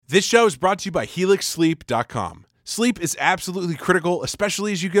This show is brought to you by HelixSleep.com. Sleep is absolutely critical,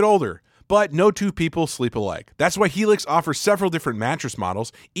 especially as you get older. But no two people sleep alike. That's why Helix offers several different mattress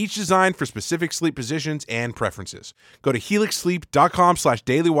models, each designed for specific sleep positions and preferences. Go to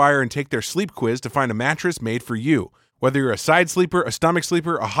HelixSleep.com/dailywire and take their sleep quiz to find a mattress made for you. Whether you're a side sleeper, a stomach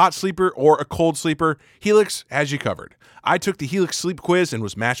sleeper, a hot sleeper, or a cold sleeper, Helix has you covered. I took the Helix sleep quiz and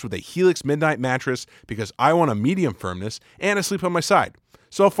was matched with a Helix Midnight mattress because I want a medium firmness and a sleep on my side.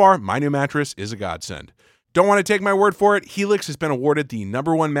 So far, my new mattress is a godsend. Don't want to take my word for it? Helix has been awarded the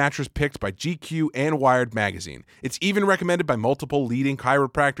 #1 mattress picked by GQ and Wired magazine. It's even recommended by multiple leading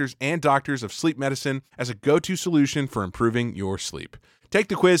chiropractors and doctors of sleep medicine as a go-to solution for improving your sleep. Take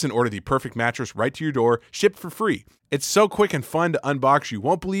the quiz and order the perfect mattress right to your door, shipped for free. It's so quick and fun to unbox you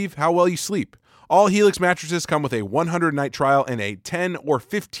won't believe how well you sleep. All Helix mattresses come with a 100-night trial and a 10 or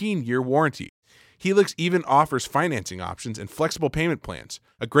 15-year warranty. Helix even offers financing options and flexible payment plans.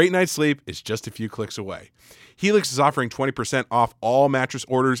 A great night's sleep is just a few clicks away. Helix is offering 20% off all mattress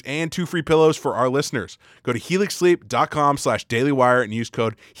orders and 2 free pillows for our listeners. Go to HelixSleep.com/dailywire and use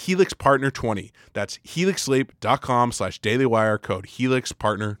code HelixPartner20. That's HelixSleep.com/dailywire, code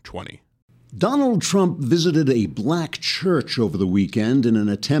HelixPartner20. Donald Trump visited a black church over the weekend in an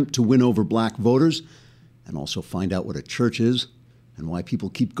attempt to win over black voters and also find out what a church is and why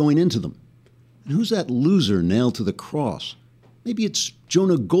people keep going into them. And who's that loser nailed to the cross? Maybe it's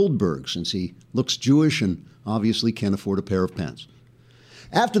Jonah Goldberg, since he looks Jewish and obviously can't afford a pair of pants.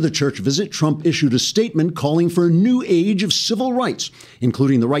 After the church visit, Trump issued a statement calling for a new age of civil rights,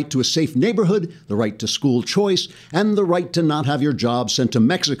 including the right to a safe neighborhood, the right to school choice, and the right to not have your job sent to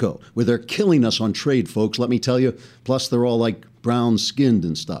Mexico, where they're killing us on trade, folks, let me tell you. Plus, they're all like brown-skinned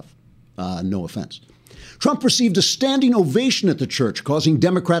and stuff. No offense. Trump received a standing ovation at the church, causing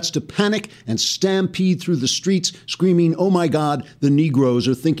Democrats to panic and stampede through the streets, screaming, "Oh my God, the Negroes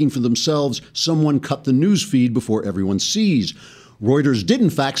are thinking for themselves. Someone cut the news feed before everyone sees." Reuters did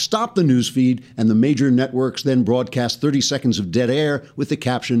in fact stop the news feed, and the major networks then broadcast 30 seconds of dead air with the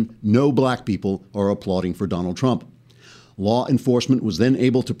caption, "No black people are applauding for Donald Trump." Law enforcement was then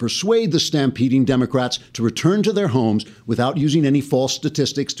able to persuade the stampeding Democrats to return to their homes without using any false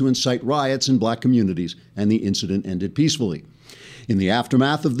statistics to incite riots in black communities, and the incident ended peacefully. In the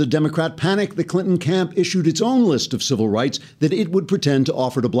aftermath of the Democrat panic, the Clinton camp issued its own list of civil rights that it would pretend to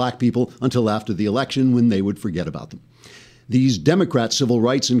offer to black people until after the election, when they would forget about them. These Democrat civil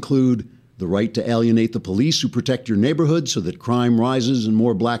rights include the right to alienate the police who protect your neighborhood so that crime rises and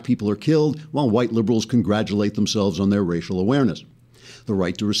more black people are killed, while white liberals congratulate themselves on their racial awareness. The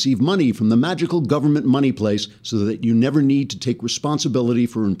right to receive money from the magical government money place so that you never need to take responsibility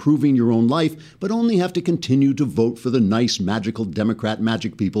for improving your own life, but only have to continue to vote for the nice, magical Democrat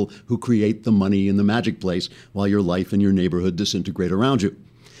magic people who create the money in the magic place while your life and your neighborhood disintegrate around you.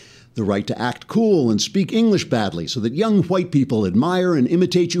 The right to act cool and speak English badly so that young white people admire and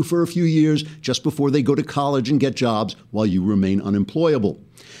imitate you for a few years just before they go to college and get jobs while you remain unemployable.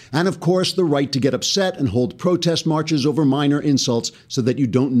 And of course, the right to get upset and hold protest marches over minor insults so that you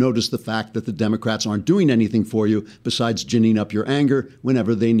don't notice the fact that the Democrats aren't doing anything for you besides ginning up your anger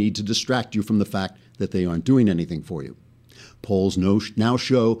whenever they need to distract you from the fact that they aren't doing anything for you. Polls now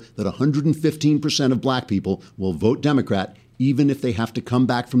show that 115% of black people will vote Democrat even if they have to come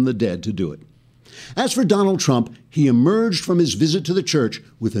back from the dead to do it. As for Donald Trump, he emerged from his visit to the church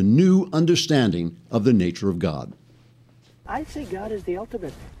with a new understanding of the nature of God. I'd say God is the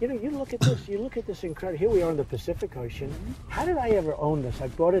ultimate. You know, you look at this incredible, here we are in the Pacific Ocean. How did I ever own this? I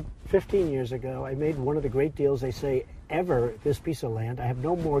bought it 15 years ago. I made one of the great deals, they say, ever, this piece of land. I have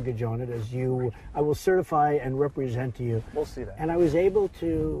no mortgage on it, I will certify and represent to you. We'll see that. And I was able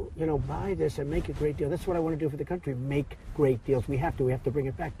to, buy this and make a great deal. That's what I want to do for the country, make great deals. We have to bring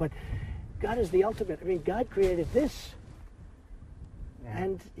it back. But God is the ultimate. I mean, God created this. Yeah.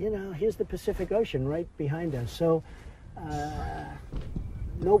 And, here's the Pacific Ocean right behind us. So,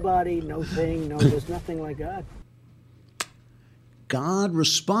 nobody, no thing, there's nothing like God. God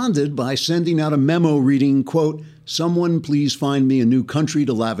responded by sending out a memo reading, quote, "Someone please find me a new country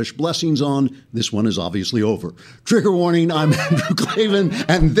to lavish blessings on. This one is obviously over. Trigger warning, I'm Andrew Klavan,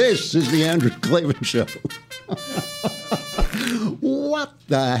 and this is the Andrew Klavan Show." What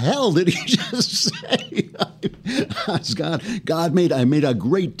the hell did he just say? I made a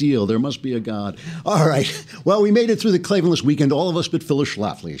great deal. There must be a God. All right. Well, we made it through the Klavanless weekend, all of us but Phyllis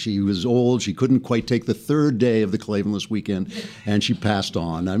Schlafly. She was old. She couldn't quite take the third day of the Klavanless weekend, and she passed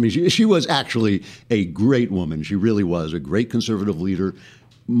on. I mean, she was actually a great woman. She really was a great conservative leader.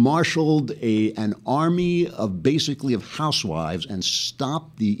 marshaled an army of basically of housewives and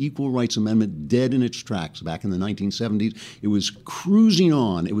stopped the Equal Rights Amendment dead in its tracks back in the 1970s. It was cruising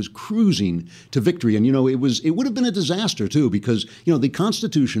on. It was cruising to victory. And, it would have been a disaster, too, because, the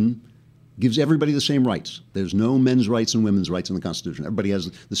Constitution gives everybody the same rights. There's no men's rights and women's rights in the Constitution. Everybody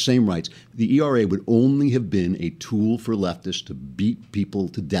has the same rights. The ERA would only have been a tool for leftists to beat people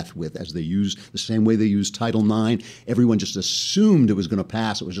to death with, as they use the same way they use Title IX. Everyone just assumed it was going to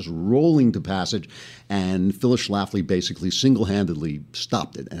pass. It was just rolling to passage. And Phyllis Schlafly basically single-handedly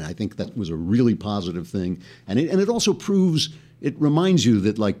stopped it. And I think that was a really positive thing. And it also proves... It reminds you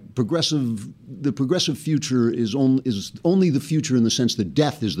that, the progressive future is only the future in the sense that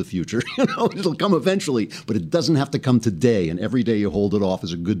death is the future. It'll come eventually, but it doesn't have to come today. And every day you hold it off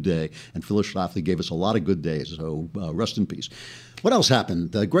is a good day. And Phyllis Schlafly gave us a lot of good days. So rest in peace. What else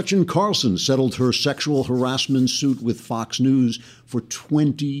happened? Gretchen Carlson settled her sexual harassment suit with Fox News for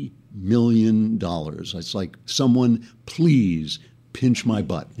 $20 million. It's like, someone, please pinch my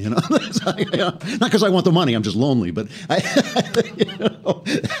butt, Not because I want the money, I'm just lonely, but that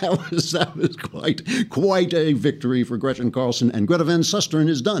was quite a victory for Gretchen Carlson. And Greta Van Susteren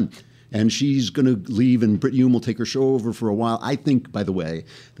is done. And she's going to leave, and Brit Hume will take her show over for a while. I think, by the way,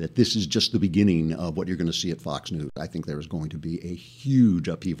 that this is just the beginning of what you're going to see at Fox News. I think there is going to be a huge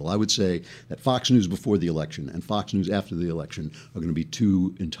upheaval. I would say that Fox News before the election and Fox News after the election are going to be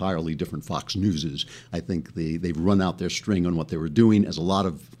two entirely different Fox Newses. I think they've run out their string on what they were doing, as a lot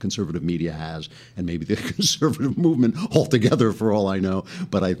of conservative media has, and maybe the conservative movement altogether, for all I know.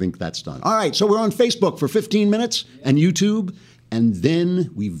 But I think that's done. All right, so we're on Facebook for 15 minutes and YouTube. And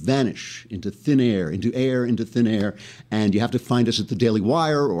then we vanish into thin air, into thin air. And you have to find us at the Daily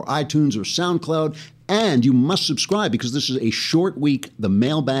Wire or iTunes or SoundCloud. And you must subscribe, because this is a short week. The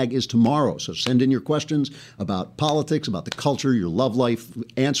mailbag is tomorrow. So send in your questions about politics, about the culture, your love life.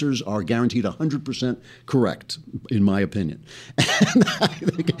 Answers are guaranteed 100% correct, in my opinion.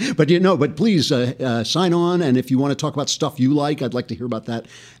 But please sign on. And if you want to talk about stuff you like, I'd like to hear about that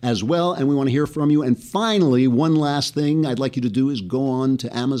as well. And we want to hear from you. And finally, one last thing I'd like you to do is go on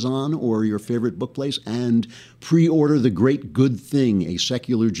to Amazon or your favorite book place and pre-order The Great Good Thing, A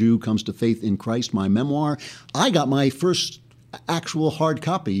Secular Jew Comes to Faith in Christ, my memoir. I got my first actual hard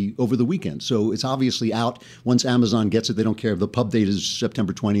copy over the weekend, so it's obviously out. Once Amazon gets it, they don't care. The pub date is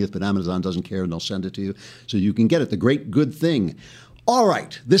September 20th, but Amazon doesn't care, and they'll send it to you. So you can get it, The Great Good Thing. All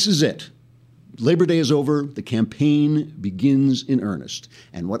right, this is it. Labor Day is over. The campaign begins in earnest.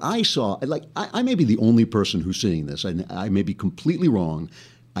 And what I saw, I may be the only person who's seeing this, and I may be completely wrong.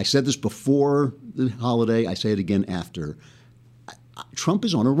 I said this before the holiday. I say it again after. Trump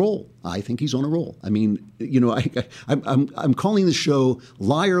is on a roll. I think he's on a roll. I mean, I'm calling the show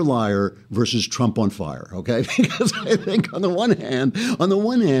Liar, Liar versus Trump on Fire, okay? Because I think on the one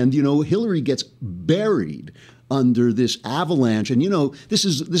hand, Hillary gets buried under this avalanche. And, this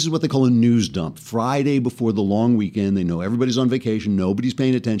is what they call a news dump. Friday before the long weekend, they know everybody's on vacation, nobody's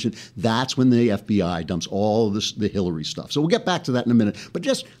paying attention. That's when the FBI dumps all of the Hillary stuff. So we'll get back to that in a minute. But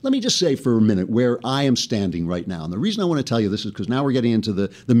let me just say for a minute where I am standing right now. And the reason I want to tell you this is because now we're getting into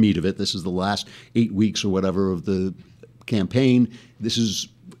the meat of it. This is the last 8 weeks or whatever of the campaign. This is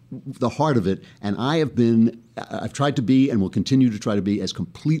the heart of it. And I've tried to be and will continue to try to be as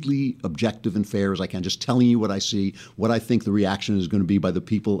completely objective and fair as I can, just telling you what I see, what I think the reaction is going to be by the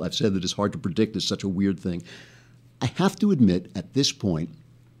people. I've said that it's hard to predict. It's such a weird thing. I have to admit, at this point,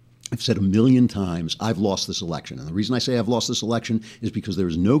 I've said a million times, I've lost this election. And the reason I say I've lost this election is because there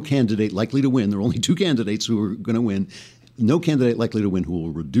is no candidate likely to win. There are only two candidates who are going to win. No candidate likely to win who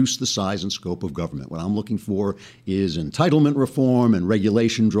will reduce the size and scope of government. What I'm looking for is entitlement reform and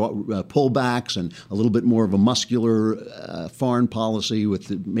regulation pullbacks and a little bit more of a muscular foreign policy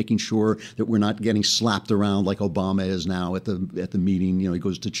with making sure that we're not getting slapped around like Obama is now at the meeting. He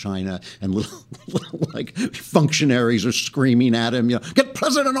goes to China and little like functionaries are screaming at him, get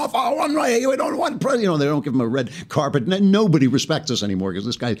president off our one way. We don't want president. They don't give him a red carpet. Nobody respects us anymore because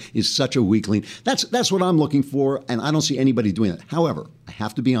this guy is such a weakling. That's what I'm looking for, and I don't see anybody doing that. However, I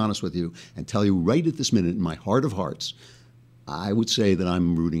have to be honest with you and tell you right at this minute, in my heart of hearts, I would say that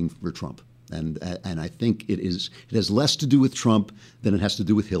I'm rooting for Trump. And I think it has less to do with Trump than it has to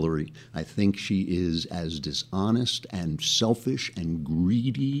do with Hillary. I think she is as dishonest and selfish and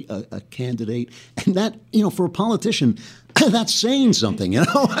greedy a candidate. And that, for a politician, that's saying something,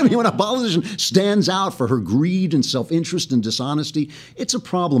 I mean, when a politician stands out for her greed and self-interest and dishonesty, it's a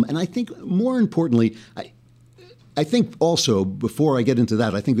problem. And I think more importantly, I think also, before I get into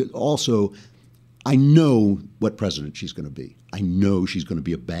that, I think that also I know what president she's going to be. I know she's going to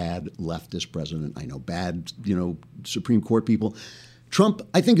be a bad leftist president. I know bad, Supreme Court people. Trump,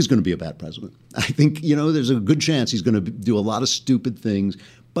 I think, is going to be a bad president. I think, there's a good chance he's going to do a lot of stupid things,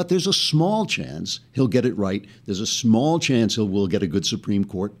 but there's a small chance he'll get it right. There's a small chance we'll get a good Supreme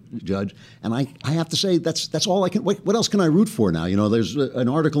Court judge. And I have to say, that's all I can. What else can I root for now? There's an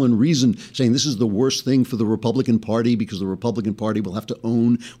article in Reason saying this is the worst thing for the Republican Party because the Republican Party will have to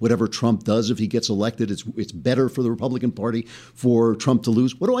own whatever Trump does if he gets elected. It's better for the Republican Party for Trump to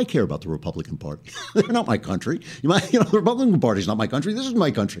lose. What do I care about the Republican Party? They're not my country. The Republican Party is not my country. This is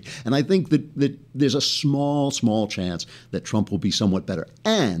my country. And I think that there's a small chance that Trump will be somewhat better.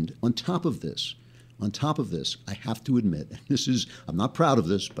 And on top of this, I have to admit, I'm not proud of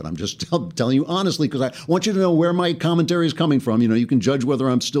this, but I'm just telling you honestly because I want you to know where my commentary is coming from. You can judge whether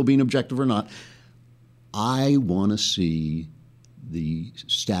I'm still being objective or not. I want to see the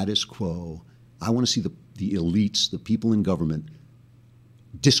status quo. I want to see the elites, the people in government,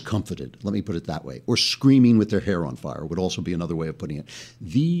 discomfited, let me put it that way, or screaming with their hair on fire would also be another way of putting it.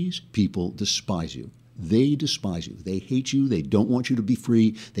 These people despise you. They despise you. They hate you. They don't want you to be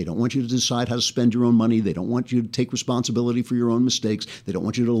free. They don't want you to decide how to spend your own money. They don't want you to take responsibility for your own mistakes. They don't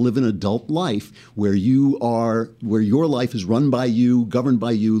want you to live an adult life where your life is run by you, governed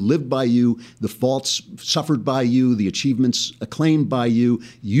by you, lived by you, the faults suffered by you, the achievements acclaimed by you.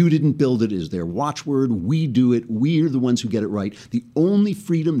 You didn't build it is their watchword. We do it. We're the ones who get it right. The only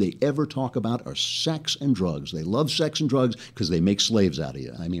freedom they ever talk about are sex and drugs. They love sex and drugs because they make slaves out of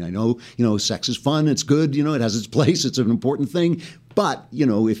you. I mean, I know, sex is fun. It's good. It has its place. It's an important thing. But,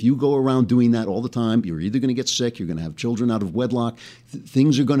 if you go around doing that all the time, you're either going to get sick, you're going to have children out of wedlock,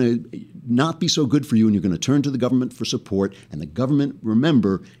 things are going to not be so good for you, and you're going to turn to the government for support. And the government,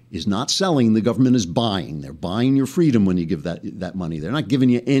 remember, is not selling. The government is buying. They're buying your freedom when you give that money. They're not giving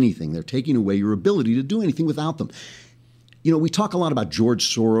you anything. They're taking away your ability to do anything without them. We talk a lot about George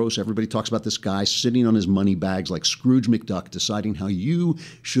Soros. Everybody talks about this guy sitting on his money bags like Scrooge McDuck, deciding how you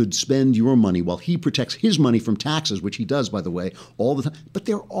should spend your money while he protects his money from taxes, which he does, by the way, all the time. But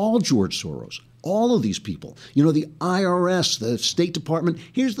they're all George Soros. All of these people. The IRS, the State Department.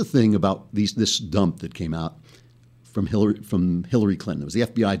 Here's the thing about this dump that came out from Hillary Clinton. It was the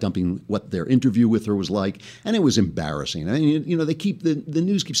FBI dumping what their interview with her was like, and it was embarrassing. I mean, the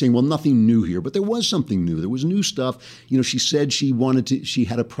news keeps saying, well, nothing new here, but there was something new. There was new stuff. She said she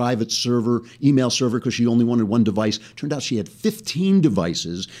had a private email server because she only wanted one device. Turned out she had 15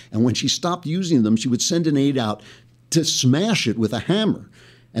 devices, and when she stopped using them, she would send an aide out to smash it with a hammer.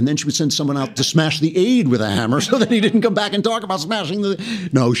 And then she would send someone out to smash the aide with a hammer so that he didn't come back and talk about smashing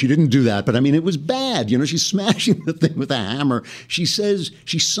No, she didn't do that. But I mean, it was bad. She's smashing the thing with a hammer. She says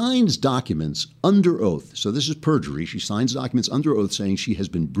she signs documents under oath. So this is perjury. She signs documents under oath saying she has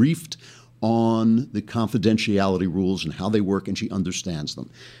been briefed on the confidentiality rules and how they work, and she understands them.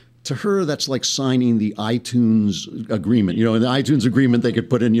 To her, that's like signing the iTunes agreement. In the iTunes agreement, they could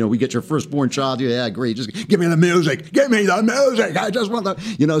put in, we get your firstborn child. Yeah, great. Just give me the music. Give me the music. I just want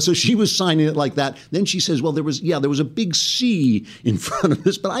the, So she was signing it like that. Then she says, well, there was a big C in front of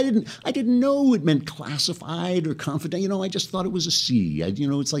this, but I didn't know it meant classified or confidential. I just thought it was a C.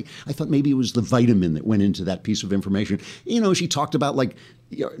 It's like, I thought maybe it was the vitamin that went into that piece of information. She talked about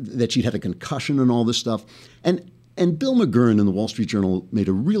that she'd had a concussion and all this stuff. And Bill McGurn in the Wall Street Journal made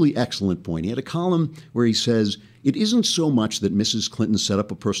a really excellent point. He had a column where he says, it isn't so much that Mrs. Clinton set up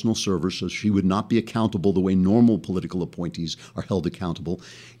a personal server so she would not be accountable the way normal political appointees are held accountable.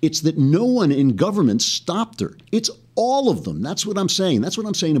 It's that no one in government stopped her. It's all of them. That's what I'm saying. That's what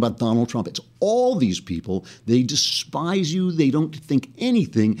I'm saying about Donald Trump. It's all these people. They despise you. They don't think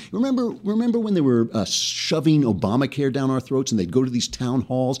anything. Remember when they were shoving Obamacare down our throats and they'd go to these town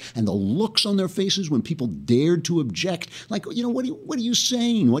halls and the looks on their faces when people dared to object? Like, what are you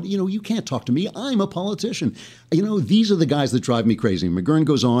saying? You can't talk to me. I'm a politician. These are the guys that drive me crazy. McGurn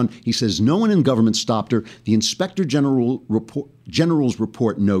goes on. He says, no one in government stopped her. The Inspector General's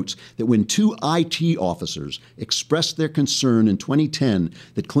report notes that when two IT officers expressed their concern in 2010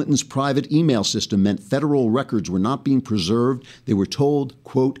 that Clinton's private email system meant federal records were not being preserved, they were told,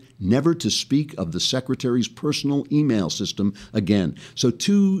 quote, never to speak of the secretary's personal email system again. So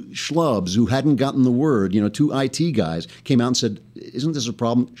two schlubs who hadn't gotten the word, two IT guys came out and said, isn't this a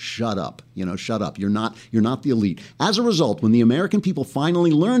problem? Shut up. Shut up. You're not the elite. As a result, when the American people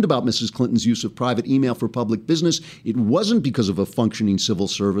finally learned about Mrs. Clinton's use of private email for public business, it wasn't because of a functioning civil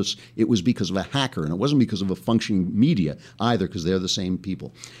service. It was because of a hacker, and it wasn't because of a functioning media either, because they're the same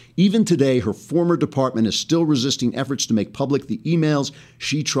people. Even today, her former department is still resisting efforts to make public the emails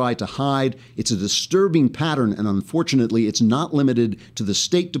she tried to hide. It's a disturbing pattern, and unfortunately, it's not limited to the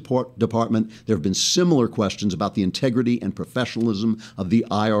State Department. There have been similar questions about the integrity and professionalism of the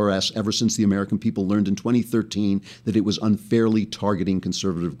IRS ever since the American people learned in 2013 that it was unfairly targeting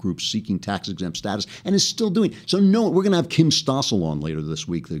conservative groups seeking tax-exempt status, and is still doing. So no, we're going to have Kim Stossel on later this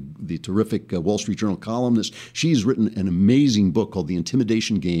week, the terrific Wall Street Journal columnist. She's written an amazing book called The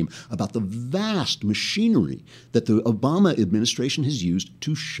Intimidation Game about the vast machinery that the Obama administration has used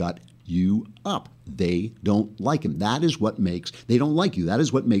to shut you up. They don't like him. That is what makes, they don't like you. That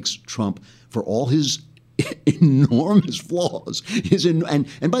is what makes Trump, for all his enormous flaws,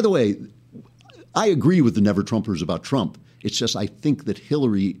 and by the way, I agree with the Never Trumpers about Trump. It's just I think that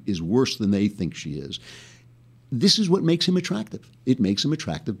Hillary is worse than they think she is. This is what makes him attractive. It makes him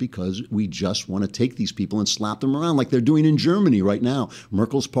attractive because we just want to take these people and slap them around like they're doing in Germany right now.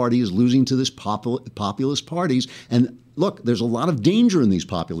 Merkel's party is losing to this populist parties. And look, there's a lot of danger in these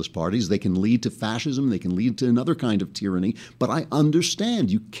populist parties. They can lead to fascism. They can lead to another kind of tyranny. But I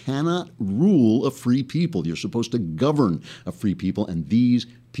understand you cannot rule a free people. You're supposed to govern a free people. And these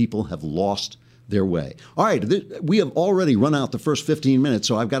people have lost their way. All right, we have already run out the first 15 minutes,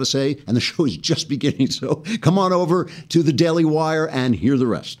 so I've got to say, and the show is just beginning, so come on over to the Daily Wire and hear the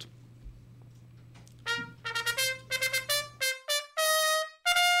rest.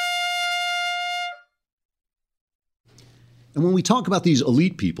 And when we talk about these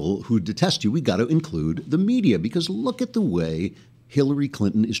elite people who detest you, we got to include the media, because look at the way Hillary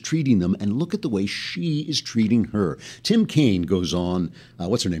Clinton is treating them, and look at the way she is treating her. Tim Kaine goes on,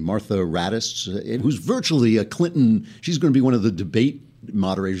 what's her name, Martha Raddatz, who's virtually a Clinton, she's going to be one of the debate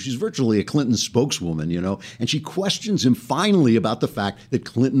moderators. She's virtually a Clinton spokeswoman, you know, and she questions him finally about the fact that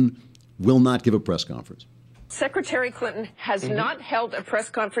Clinton will not give a press conference. Secretary Clinton has not held a press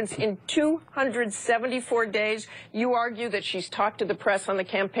conference in 274 days. You argue that she's talked to the press on the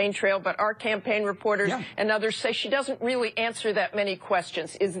campaign trail, but our campaign reporters and others say she doesn't really answer that many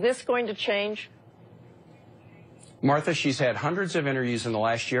questions. Is this going to change? Martha, she's had hundreds of interviews in the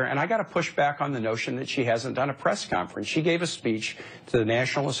last year, and I got to push back on the notion that she hasn't done a press conference. She gave a speech to the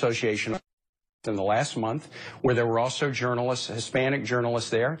National Association in the last month, where there were also journalists, Hispanic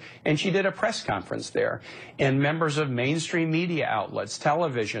journalists there, and she did a press conference there. And members of mainstream media outlets,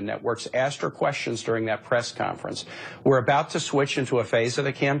 television networks, asked her questions during that press conference. We're about to switch into a phase of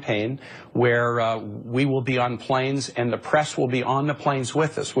the campaign where we will be on planes and the press will be on the planes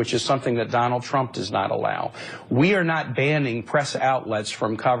with us, which is something that Donald Trump does not allow. We are not banning press outlets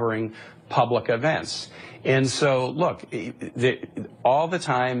from covering public events. And so, look, all the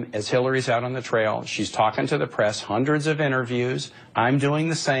time as Hillary's out on the trail, she's talking to the press, hundreds of interviews. I'm doing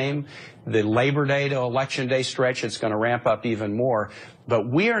the same. The Labor Day to Election Day stretch, it's going to ramp up even more. But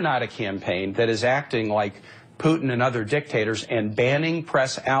we are not a campaign that is acting like Putin and other dictators and banning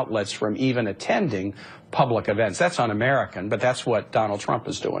press outlets from even attending public events. That's un-American, but that's what Donald Trump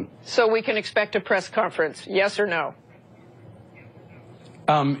is doing. So we can expect a press conference, yes or no?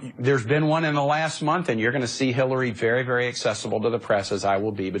 There's been one in the last month, and you're going to see Hillary very, very accessible to the press, as I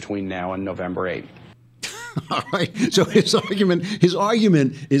will be between now and November 8th. All right. So his argument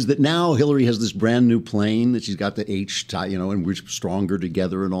is that now Hillary has this brand new plane that she's got the H, you know, and we're stronger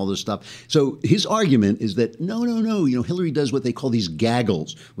together and all this stuff. So his argument is that no, you know, Hillary does what they call these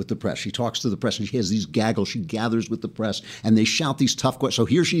gaggles with the press. She talks to the press and she has these gaggles. She gathers with the press and they shout these tough questions. So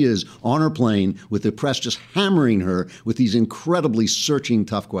here she is on her plane with the press just hammering her with these incredibly searching,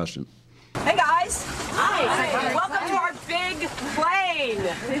 tough questions. Hey guys. Hi. Welcome to our big plane.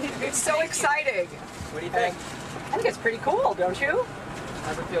 It's so exciting. What do you think? I think it's pretty cool, don't you?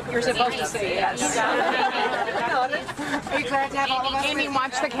 You're supposed to say yes. Are you glad to have all of us? Amy,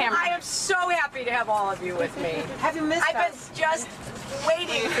 watch the camera. I am so happy to have all of you with me. Have you missed us? I've been just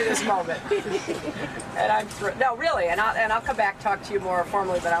waiting for this moment. And I'm thrilled. No, really, and I'll come back talk to you more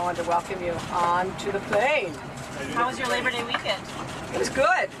formally, but I wanted to welcome you onto the plane. How was your Labor Day weekend? It was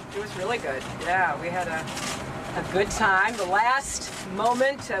good. It was really good. Yeah, we had a good time. The last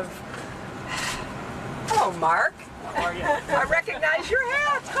moment of... Hello, Mark. How are you? I recognize your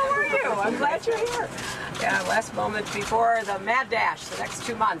hat. How are you? I'm glad you're here. Yeah, last moment before the mad dash, the next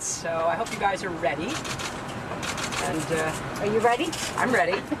 2 months. So I hope you guys are ready. And are you ready? I'm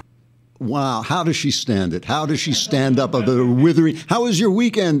ready. Wow, how does she stand it? How does she stand up under the withering? How was your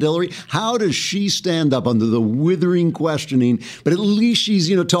weekend, Hillary? How does she stand up under the withering questioning? But at least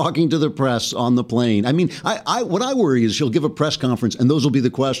she's, talking to the press on the plane. I mean, what I worry is she'll give a press conference and those will be the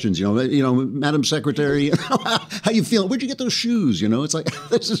questions. Madam Secretary, how you feeling? Where'd you get those shoes? It's like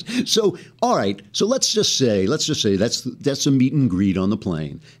this is so. All right, so let's just say that's a meet and greet on the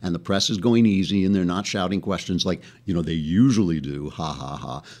plane, and the press is going easy and they're not shouting questions like they usually do. Ha ha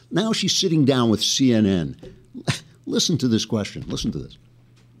ha. Now she's sitting down with CNN. Listen to this question. Listen to this.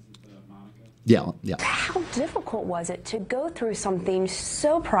 Yeah. How difficult was it to go through something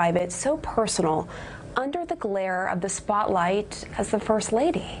so private, so personal, under the glare of the spotlight as the First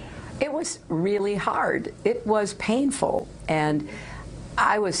Lady? It was really hard. It was painful. And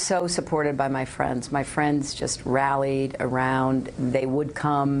I was so supported by my friends. My friends just rallied around. They would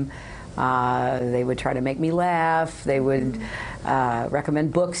come. They would try to make me laugh. They would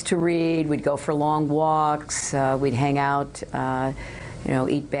recommend books to read. We'd go for long walks. We'd hang out,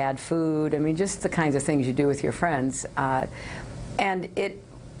 eat bad food. I mean, just the kinds of things you do with your friends. And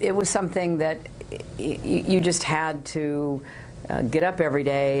it was something that you just had to get up every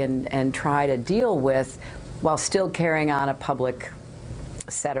day and try to deal with while still carrying on a public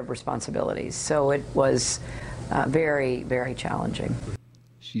set of responsibilities. So it was very, very challenging.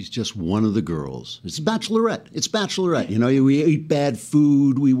 She's just one of the girls. It's Bachelorette. We eat bad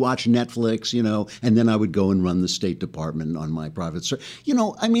food, we watch Netflix, and then I would go and run the State Department on my private service.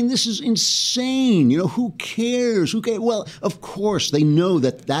 This is insane. Who cares? Well, of course, they know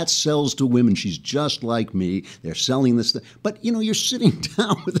that sells to women. She's just like me. They're selling this. But, you're sitting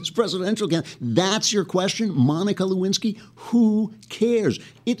down with this presidential candidate. That's your question, Monica Lewinsky? Who cares?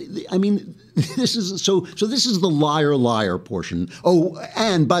 This is the liar portion. Oh,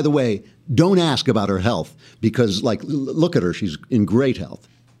 and by the way, don't ask about her health because, look at her. She's in great health.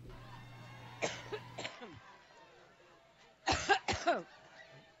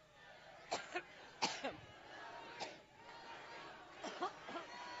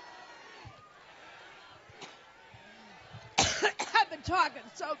 I've been talking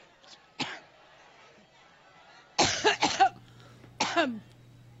so...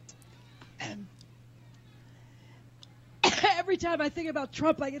 Every time I think about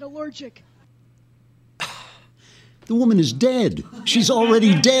Trump, I get allergic. The woman is dead. She's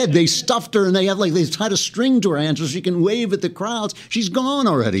already dead. They stuffed her and they tied a string to her hand so she can wave at the crowds. She's gone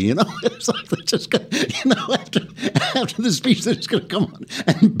already, It's like they're just gonna, after the speech, they're just going to come on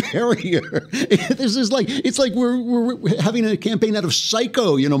and bury her. It's like we're having a campaign out of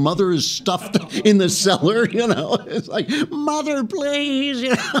Psycho. Mother is stuffed in the cellar. It's like, Mother, please.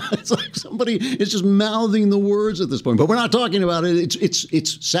 It's like somebody is just mouthing the words at this point. But we're not talking about it. It's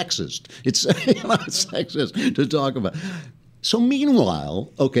sexist. It's sexist to talk about. So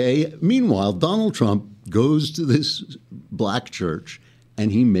meanwhile, Donald Trump goes to this black church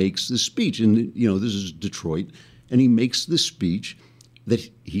and he makes this speech. And, this is Detroit. And he makes this speech that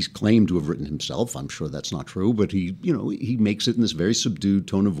he's claimed to have written himself. I'm sure that's not true, but he makes it in this very subdued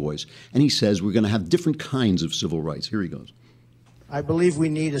tone of voice. And he says we're going to have different kinds of civil rights. Here he goes. I believe we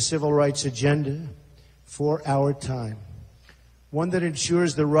need a civil rights agenda for our time. One that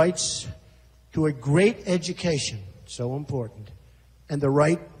ensures the rights to a great education, so important, and the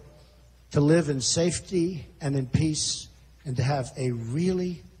right to live in safety and in peace and to have a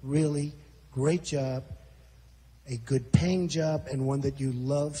really, really great job, a good paying job, and one that you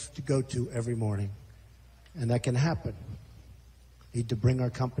love to go to every morning. And that can happen. We need to bring our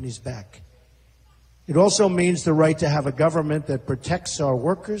companies back. It also means the right to have a government that protects our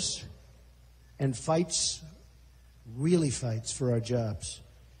workers and really fights for our jobs.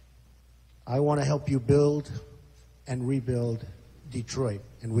 I want to help you build and rebuild Detroit,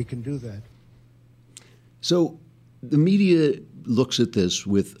 and we can do that. So the media looks at this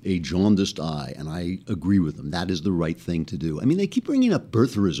with a jaundiced eye, and I agree with them. That is the right thing to do. They keep bringing up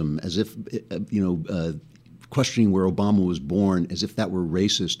birtherism as if, questioning where Obama was born as if that were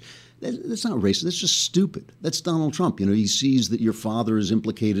racist. That's not racist. That's just stupid. That's Donald Trump. He sees that your father is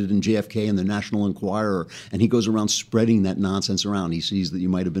implicated in JFK and the National Enquirer, and he goes around spreading that nonsense around. He sees that you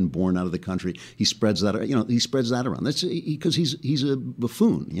might have been born out of the country. He spreads that. He spreads that around. That's because he's a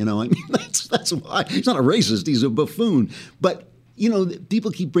buffoon. That's why he's not a racist. He's a buffoon. But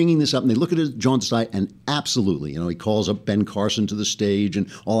people keep bringing this up, and they look at it jaundiced eye, and absolutely, he calls up Ben Carson to the stage,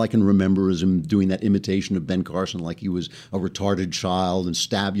 and all I can remember is him doing that imitation of Ben Carson like he was a retarded child and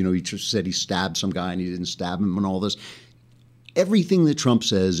stabbed, he just said he stabbed some guy and he didn't stab him and all this. Everything that Trump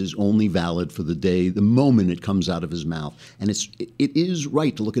says is only valid for the moment it comes out of his mouth. And it is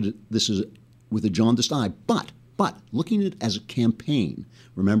right to look at this with a jaundiced eye. But But looking at it as a campaign,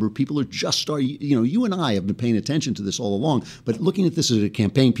 remember, people are just starting, you and I have been paying attention to this all along, but looking at this as a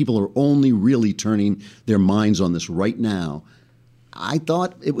campaign, people are only really turning their minds on this right now. I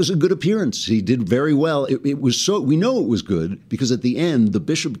thought it was a good appearance. He did very well. It was so, we know it was good because at the end, the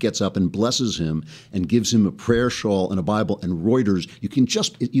bishop gets up and blesses him and gives him a prayer shawl and a Bible, and Reuters, you can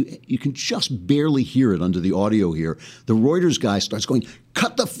just barely hear it under the audio here. The Reuters guy starts going,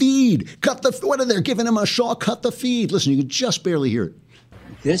 cut the feed, what are they giving him a shawl? Cut the feed. Listen, you can just barely hear it.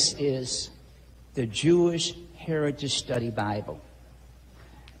 This is the Jewish Heritage Study Bible.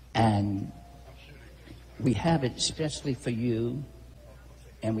 And we have it especially for you,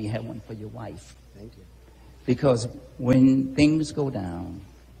 and we have one for your wife. Thank you. Because when things go down,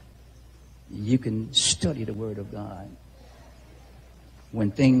 you can study the Word of God.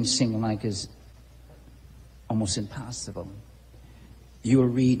 When things seem like it's almost impossible, you will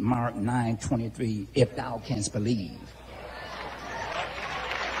read Mark 9:23, if thou canst believe.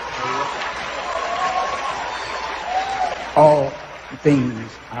 All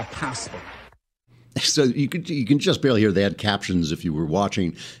things are possible. So you can just barely hear. They had captions if you were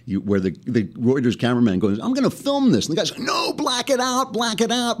watching, where the Reuters cameraman goes, "I'm going to film this," and the guy's like, "No, black it out,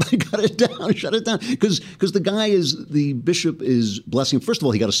 cut it down, shut it down," because the bishop is blessing. First of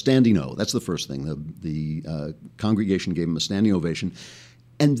all, he got a standing O. That's the first thing. The congregation gave him a standing ovation.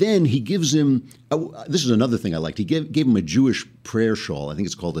 And then he gives him, this is another thing I liked, he gave him a Jewish prayer shawl. I think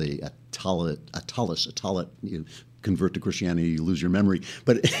it's called a tallis. You convert to Christianity, you lose your memory.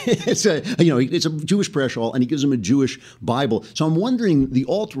 But it's a Jewish prayer shawl, and he gives him a Jewish Bible. So I'm wondering, the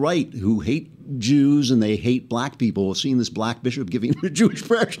alt-right who hate Jews and they hate black people, seeing this black bishop giving him a Jewish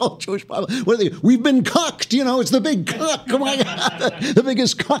prayer shawl, Jewish Bible, what are they? We've been cucked, it's the big cuck. Oh my God, the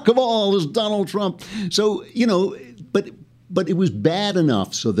biggest cuck of all is Donald Trump. So, but it was bad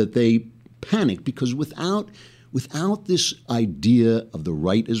enough so that they panicked, because without this idea of the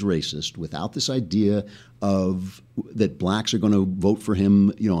right is racist, without this idea of that blacks are going to vote for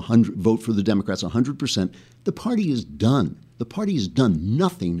him, vote for the Democrats 100%, the party is done. The party has done.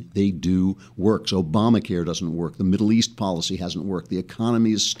 Nothing they do works. Obamacare doesn't work. The Middle East policy hasn't worked. The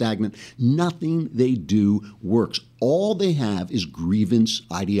economy is stagnant. Nothing they do works. All they have is grievance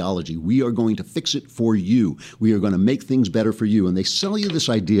ideology. We are going to fix it for you. We are going to make things better for you. And they sell you this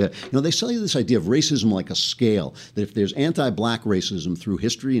idea, of racism like a scale, that if there's anti-black racism through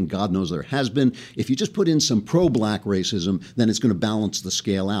history, and God knows there has been, if you just put in some pro-black racism, then it's going to balance the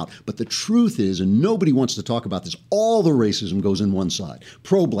scale out. But the truth is, and nobody wants to talk about this, all the racism goes in one side.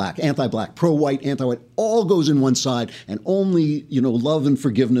 Pro-black, anti-black, pro-white, anti-white, all goes in one side, and only, love and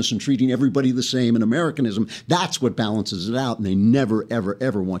forgiveness and treating everybody the same and Americanism, that's what balances it out, and they never, ever,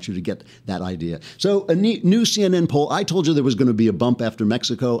 ever want you to get that idea. So a new CNN poll, I told you there was going to be a bump after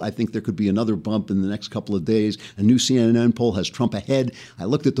Mexico. I think there could be another bump in the next couple of days. A new CNN poll has Trump ahead. I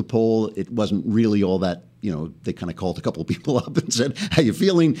looked at the poll. It wasn't really all that, they kind of called a couple of people up and said, how you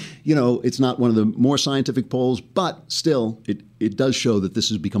feeling? It's not one of the more scientific polls, but still, it does show that this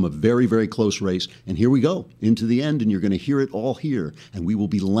has become a very, very close race. And here we go into the end, and you're going to hear it all here, and we will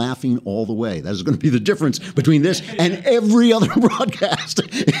be laughing all the way. That is going to be the difference between this and every other broadcast,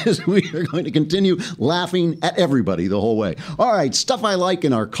 is we are going to continue laughing at everybody the whole way. All right, stuff I like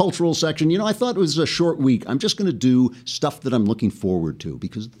in our cultural section. I thought it was a short week. I'm just going to do stuff that I'm looking forward to,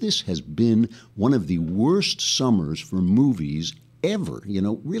 because this has been one of the worst summers for movies ever.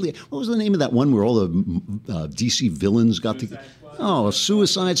 Really, what was the name of that one where all the DC villains got together? Oh,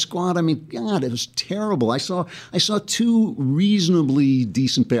 Suicide Squad. I mean, God, it was terrible. I saw two reasonably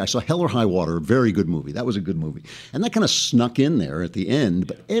decent. I saw Hell or High Water, a very good movie. That was a good movie, and that kind of snuck in there at the end.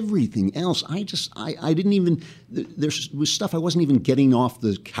 But everything else, I didn't even. There was stuff I wasn't even getting off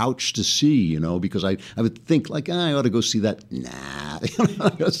the couch to see, because I would think like, I ought to go see that.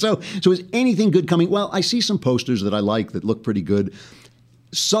 Nah. So is anything good coming? Well, I see some posters that I like that look pretty good.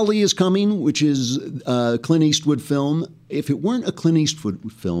 Sully is coming, which is a Clint Eastwood film. If it weren't a Clint Eastwood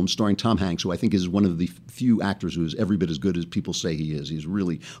film starring Tom Hanks, who I think is one of the few actors who is every bit as good as people say he is. He's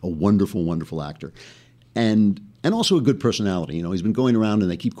really a wonderful, wonderful actor. And also a good personality. He's been going around and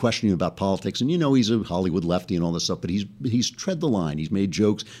they keep questioning about politics. And, he's a Hollywood lefty and all this stuff, but he's tread the line. He's made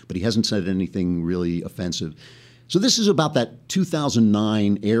jokes, but he hasn't said anything really offensive. So this is about that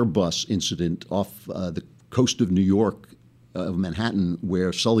 2009 Airbus incident off the coast of New York, of Manhattan,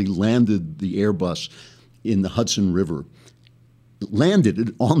 where Sully landed the Airbus in the Hudson River. Landed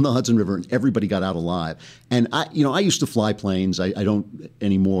it on the Hudson River, and everybody got out alive. And I used to fly planes. I don't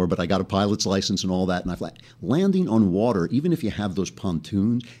anymore, but I got a pilot's license and all that, and I fly. Landing on water, even if you have those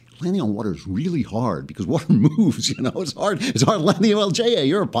pontoons, landing on water is really hard because water moves, you know. It's hard. It's hard landing. Well, J.A.,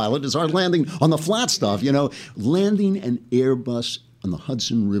 you're a pilot. It's hard landing on the flat stuff, you know. Landing an Airbus on the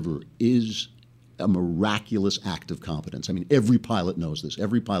Hudson River is a miraculous act of competence. I mean, every pilot knows this.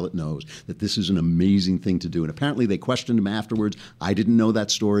 Every pilot knows that this is an amazing thing to do. And apparently they questioned him afterwards. I didn't know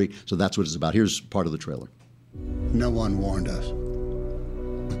that story, so that's what it's about. Here's part of the trailer. No one warned us.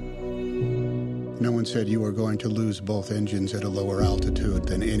 No one said you were going to lose both engines at a lower altitude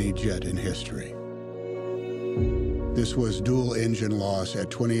than any jet in history. This was dual engine loss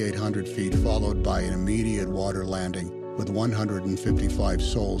at 2,800 feet, followed by an immediate water landing with 155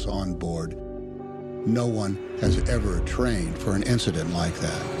 souls on board. No one has ever trained for an incident like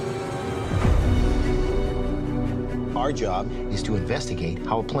that. Our job is to investigate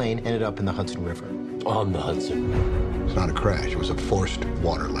how a plane ended up in the Hudson River. On the Hudson. It's not a crash, it was a forced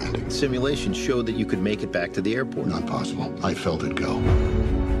water landing. Simulations showed that you could make it back to the airport. Not possible. I felt it go.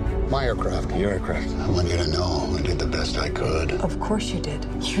 My aircraft. Your aircraft. I want you to know I did the best I could. Of course you did.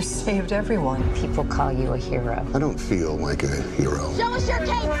 You saved everyone. People call you a hero. I don't feel like a hero. Show us your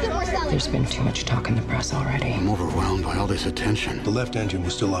tape, Super Sally. There's been too much talk in the press already. I'm overwhelmed by all this attention. The left engine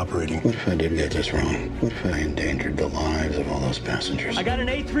was still operating. What if I did get this wrong? What if I endangered the lives of all those passengers? I got an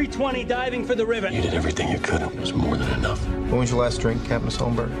A320 diving for the river. You did everything you could. It was more than enough. When was your last drink, Captain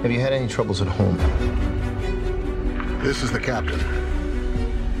Solberg? Have you had any troubles at home? This is the captain.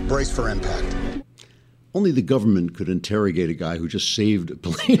 Brace for impact. Only the government could interrogate a guy who just saved a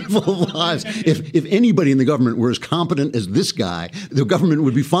plane full of lives. If anybody in the government were as competent as this guy, the government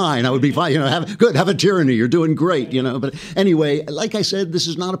would be fine. I would be fine. You know, have a tyranny. You're doing great. You know. But anyway, like I said, this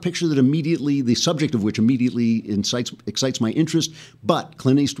is not a picture that immediately, the subject of which immediately excites my interest. But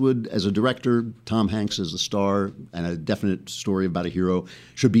Clint Eastwood as a director, Tom Hanks as the star, and a definite story about a hero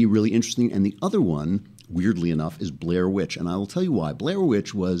should be really interesting. And the other one, weirdly enough, is Blair Witch. And I will tell you why. Blair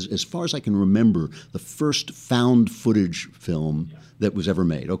Witch was, as far as I can remember, the first found footage film that was ever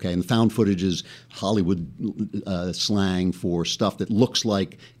made. Okay, and found footage is Hollywood slang for stuff that looks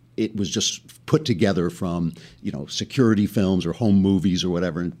like it was just put together from, you know, security films or home movies or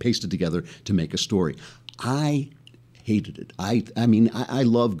whatever and pasted together to make a story. I hated it. I mean, I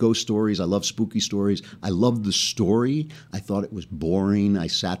love ghost stories. I love spooky stories. I loved the story. I thought it was boring. I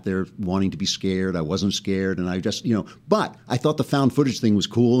sat there wanting to be scared. I wasn't scared. And I just, you know, but I thought the found footage thing was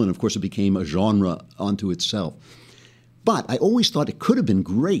cool. And of course, it became a genre unto itself. But I always thought it could have been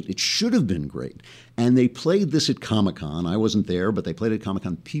great. It should have been great. And they played this at Comic-Con. I wasn't there, but they played it at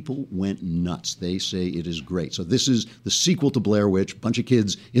Comic-Con. People went nuts. They say it is great. So this is the sequel to Blair Witch. Bunch of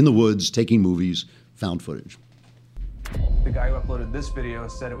kids in the woods taking movies, found footage. The guy who uploaded this video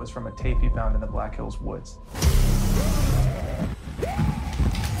said it was from a tape he found in the Black Hills woods.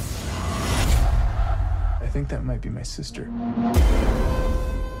 I think that might be my sister.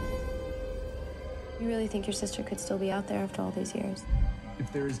 You really think your sister could still be out there after all these years?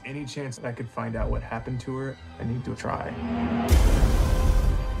 If there is any chance that I could find out what happened to her, I need to try.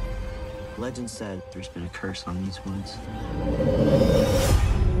 Legend said there's been a curse on these woods.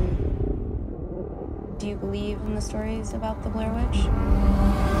 Do you believe in the stories about the Blair Witch?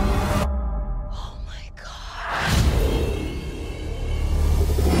 Oh my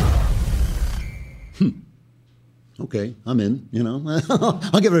God. Okay, I'm in, you know.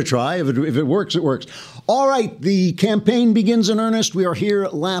 I'll give it a try. If it works, it works. All right, the campaign begins in earnest. We are here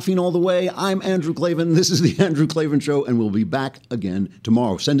laughing all the way. I'm Andrew Klavan. This is The Andrew Klavan Show, and we'll be back again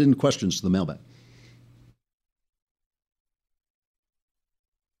tomorrow. Send in questions to the mailbag.